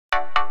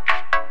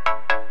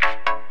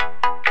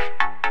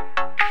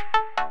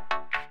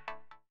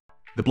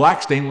The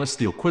black stainless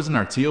steel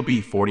Cuisinart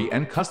TOB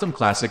 40N custom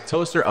classic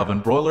toaster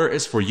oven broiler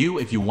is for you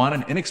if you want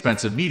an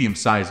inexpensive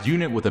medium-sized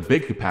unit with a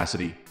big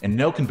capacity and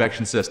no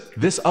convection system.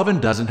 This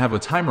oven doesn't have a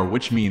timer,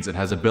 which means it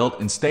has a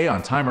built-in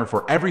stay-on timer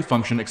for every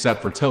function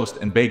except for toast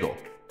and bagel.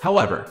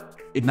 However,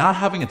 it not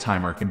having a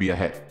timer can be a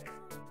hit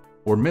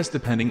or miss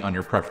depending on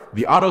your preference.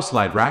 The auto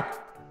slide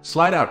rack,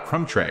 slide-out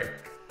crumb tray,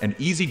 and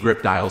easy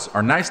grip dials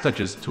are nice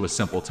touches to a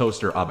simple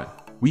toaster oven.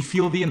 We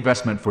feel the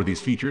investment for these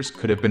features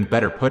could have been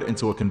better put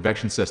into a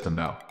convection system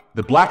though.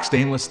 The black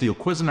stainless steel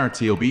Cuisinart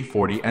TOB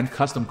 40N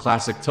custom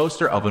classic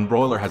toaster oven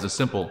broiler has a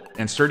simple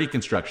and sturdy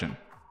construction.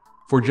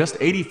 For just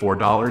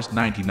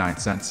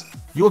 $84.99,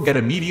 you'll get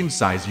a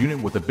medium-sized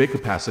unit with a big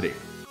capacity,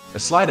 a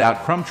slide-out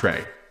crumb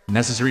tray,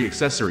 necessary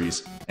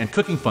accessories, and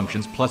cooking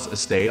functions plus a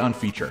stay-on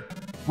feature.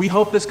 We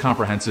hope this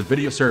comprehensive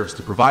video serves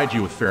to provide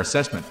you with fair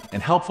assessment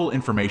and helpful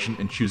information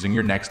in choosing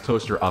your next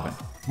toaster oven.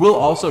 We'll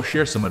also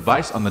share some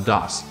advice on the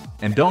do's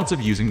and don'ts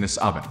of using this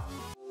oven.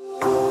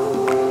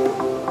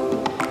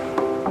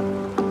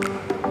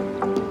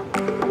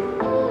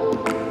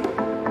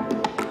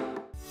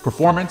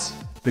 Performance.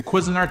 The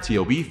Cuisinart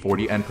TOB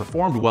 40N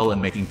performed well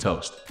in making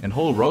toast and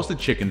whole roasted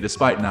chicken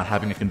despite not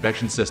having a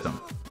convection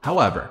system.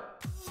 However,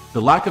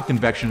 the lack of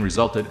convection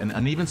resulted in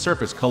uneven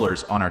surface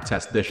colors on our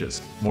test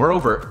dishes.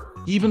 Moreover,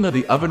 even though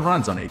the oven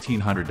runs on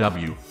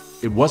 1800W,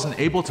 it wasn't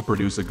able to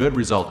produce a good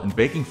result in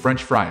baking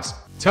French fries.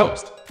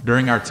 Toast.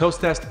 During our toast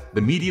test,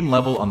 the medium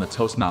level on the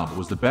toast knob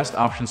was the best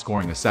option,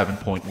 scoring a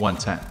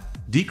 7.110.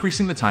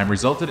 Decreasing the time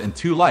resulted in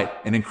too light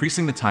and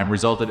increasing the time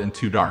resulted in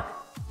too dark,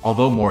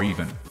 although more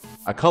even.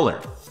 A color.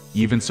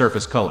 Even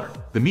surface color.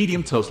 The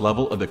medium toast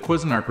level of the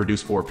Cuisinart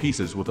produced 4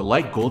 pieces with a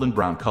light golden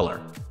brown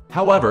color.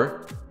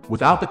 However,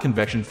 without the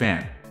convection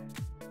fan,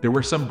 there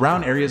were some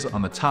brown areas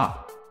on the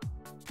top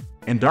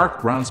and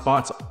dark brown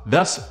spots,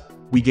 thus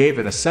we gave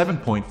it a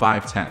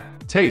 7.510.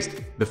 Taste.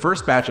 The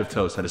first batch of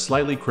toast had a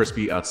slightly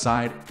crispy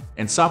outside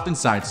and soft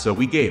inside, so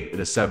we gave it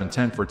a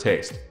 710 for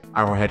taste.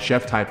 Our head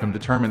chef typed them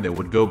determined they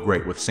would go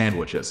great with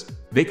sandwiches.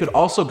 They could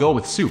also go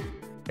with soup,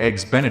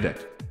 eggs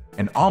Benedict,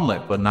 and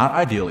omelette, but not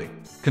ideally.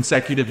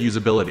 Consecutive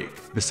usability.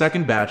 The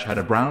second batch had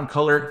a brown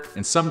color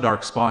and some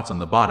dark spots on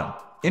the bottom.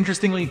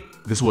 Interestingly,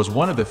 this was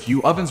one of the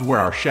few ovens where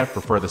our chef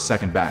preferred the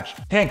second batch,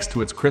 thanks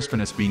to its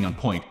crispiness being on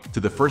point to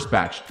the first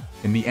batch.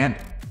 In the end,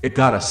 it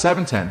got a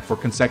 710 for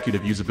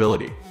consecutive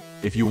usability.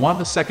 If you want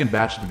the second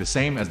batch to be the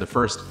same as the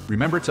first,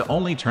 remember to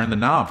only turn the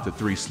knob to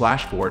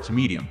 3/4 to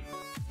medium.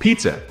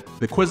 Pizza.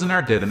 The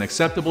Cuisinart did an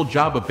acceptable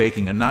job of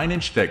baking a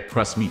 9-inch thick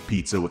crust meat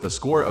pizza with a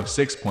score of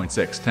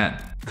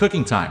 6.610.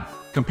 Cooking time.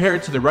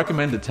 Compared to the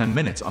recommended 10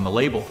 minutes on the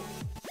label,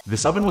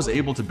 this oven was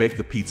able to bake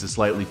the pizza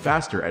slightly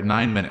faster at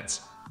 9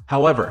 minutes.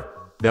 However,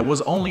 that was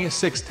only a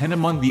 610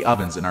 among the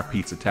ovens in our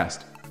pizza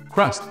test.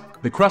 Crust.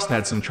 The crust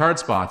had some charred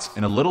spots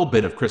and a little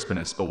bit of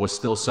crispiness, but was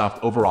still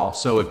soft overall,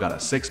 so it got a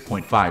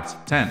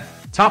 6.510.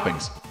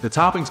 Toppings. The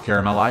toppings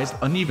caramelized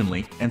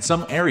unevenly and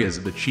some areas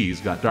of the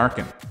cheese got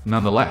darkened.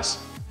 Nonetheless,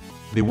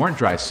 they weren't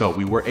dry, so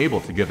we were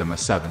able to give them a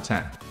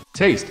 710.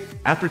 Taste.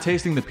 After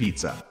tasting the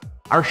pizza,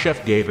 our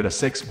chef gave it a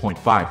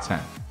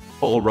 6.510.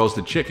 Whole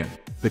roasted chicken.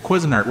 The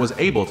Cuisinart was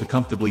able to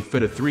comfortably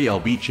fit a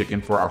 3lb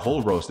chicken for our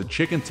whole roasted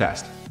chicken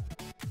test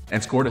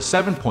and scored a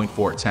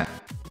 7.410.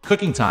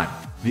 Cooking time.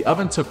 The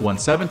oven took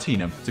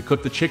 117 to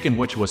cook the chicken,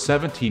 which was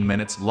 17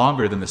 minutes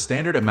longer than the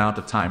standard amount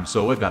of time,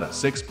 so it got a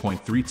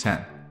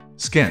 6.310.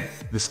 Skin.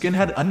 The skin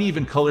had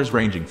uneven colors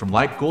ranging from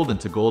light golden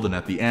to golden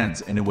at the ends,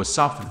 and it was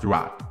softer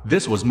throughout.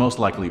 This was most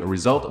likely a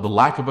result of the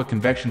lack of a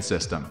convection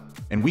system,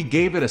 and we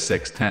gave it a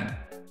 610.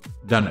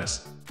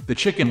 Doneness. The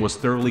chicken was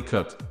thoroughly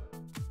cooked,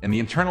 and the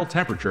internal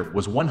temperature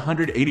was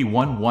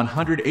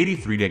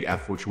 181–183 deg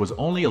F, which was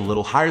only a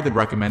little higher than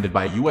recommended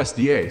by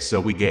USDA, so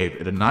we gave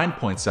it a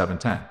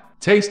 9.710.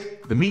 Taste.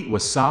 The meat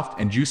was soft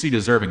and juicy,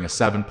 deserving a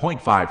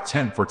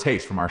 7.510 for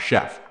taste from our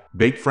chef.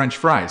 Baked French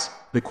fries.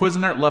 The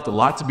Cuisinart left a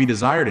lot to be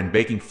desired in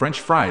baking French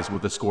fries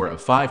with a score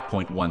of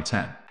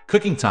 5.110.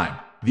 Cooking time.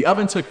 The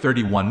oven took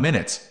 31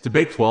 minutes to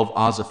bake 12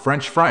 oz of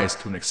French fries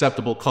to an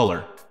acceptable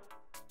color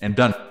and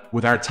done,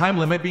 with our time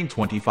limit being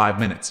 25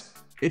 minutes.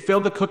 It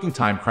failed the cooking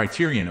time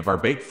criterion of our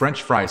baked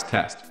French fries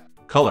test.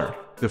 Color.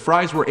 The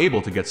fries were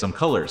able to get some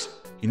colors,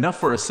 enough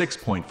for a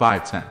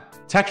 6.510.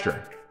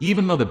 Texture.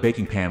 Even though the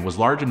baking pan was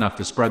large enough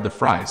to spread the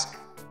fries,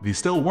 they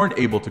still weren't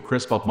able to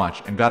crisp up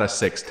much and got a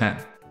 610.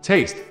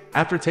 Taste.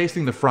 After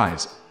tasting the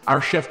fries, our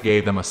chef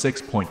gave them a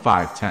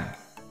 6.510.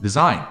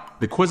 Design.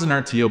 The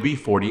Cuisinart TOB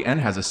 40N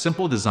has a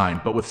simple design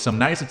but with some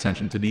nice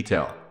attention to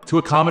detail to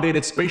accommodate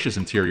its spacious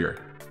interior.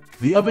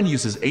 The oven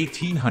uses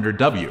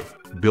 1800W.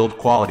 Build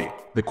quality.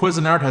 The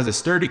Cuisinart has a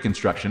sturdy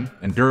construction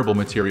and durable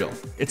material.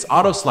 Its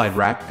auto slide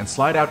rack and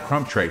slide-out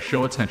crumb tray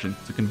show attention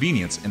to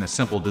convenience in a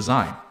simple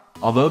design.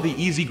 Although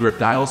the easy grip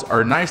dials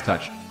are a nice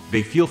touch,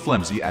 they feel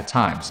flimsy at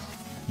times.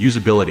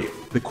 Usability.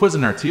 The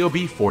Cuisinart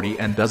TOB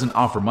 40N doesn't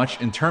offer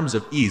much in terms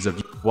of ease of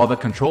use. While the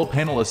control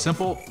panel is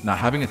simple, not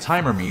having a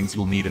timer means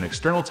you'll need an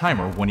external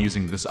timer when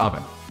using this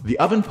oven. The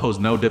oven posed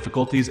no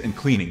difficulties in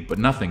cleaning, but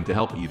nothing to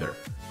help either.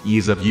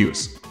 Ease of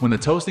use. When the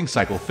toasting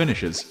cycle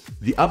finishes,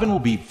 the oven will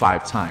beep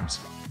 5 times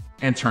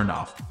and turn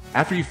off.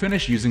 After you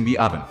finish using the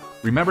oven,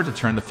 remember to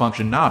turn the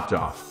function knob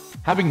off.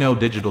 Having no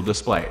digital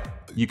display,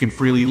 you can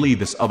freely leave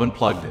this oven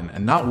plugged in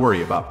and not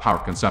worry about power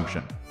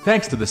consumption.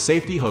 Thanks to the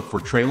safety hook for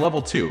tray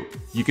level 2,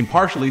 you can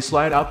partially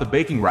slide out the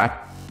baking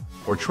rack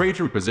or tray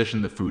to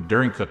reposition the food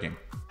during cooking.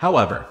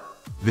 However,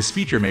 this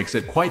feature makes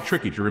it quite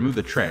tricky to remove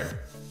the tray.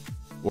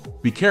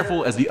 Be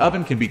careful as the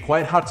oven can be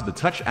quite hot to the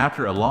touch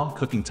after a long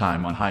cooking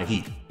time on high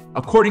heat.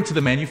 According to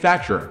the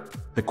manufacturer,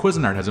 the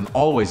Cuisinart has an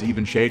always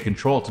even shade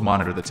control to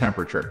monitor the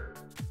temperature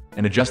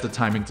and adjust the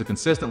timing to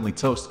consistently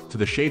toast to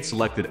the shade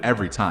selected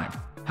every time.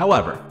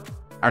 However,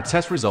 our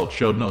test results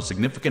showed no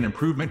significant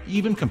improvement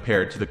even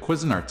compared to the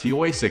Cuisinart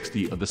TOB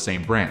 40 of the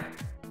same brand.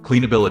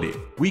 Cleanability.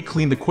 We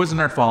cleaned the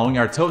Cuisinart following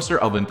our toaster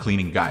oven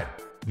cleaning guide.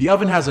 The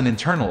oven has an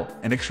internal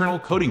and external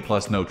coating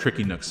plus no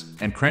tricky nooks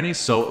and crannies,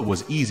 so it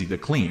was easy to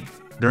clean.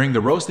 During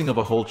the roasting of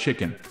a whole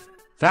chicken,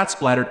 fat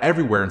splattered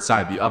everywhere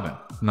inside the oven.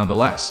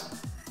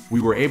 Nonetheless,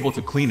 we were able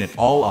to clean it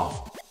all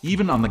off,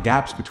 even on the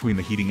gaps between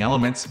the heating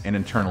elements and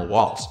internal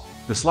walls.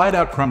 The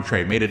slide-out crumb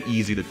tray made it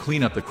easy to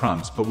clean up the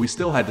crumbs, but we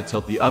still had to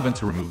tilt the oven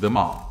to remove them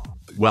all.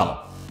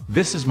 Well,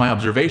 this is my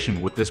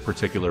observation with this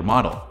particular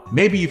model.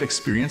 Maybe you've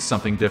experienced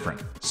something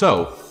different.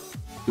 So,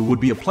 it would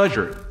be a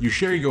pleasure you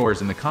share yours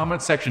in the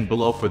comment section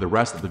below for the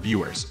rest of the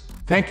viewers.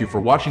 Thank you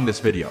for watching this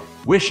video.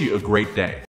 Wish you a great day.